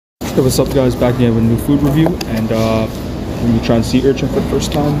Hey, what's up guys, back again with a new food review, and when you try and see urchin for the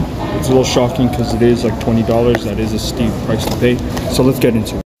first time, it's a little shocking because it is like $20. That is a steep price to pay, so let's get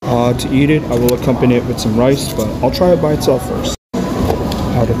into it. To eat it, I will accompany it with some rice, but I'll try it by itself first.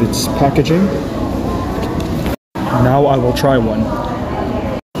 Out of its packaging. Now I will try one.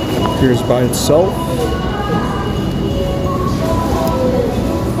 Here's by itself.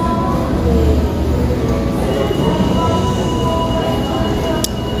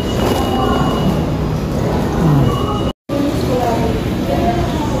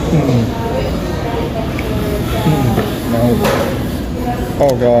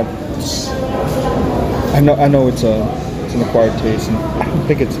 Oh god, I know it's an acquired taste, and I don't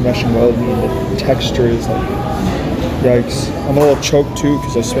think it's meshing well with me. The texture is like, yikes. I'm a little choked too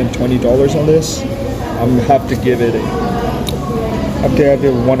because I spent $20 on this. I'm gonna have to give it a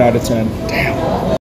 1 out of 10. Damn.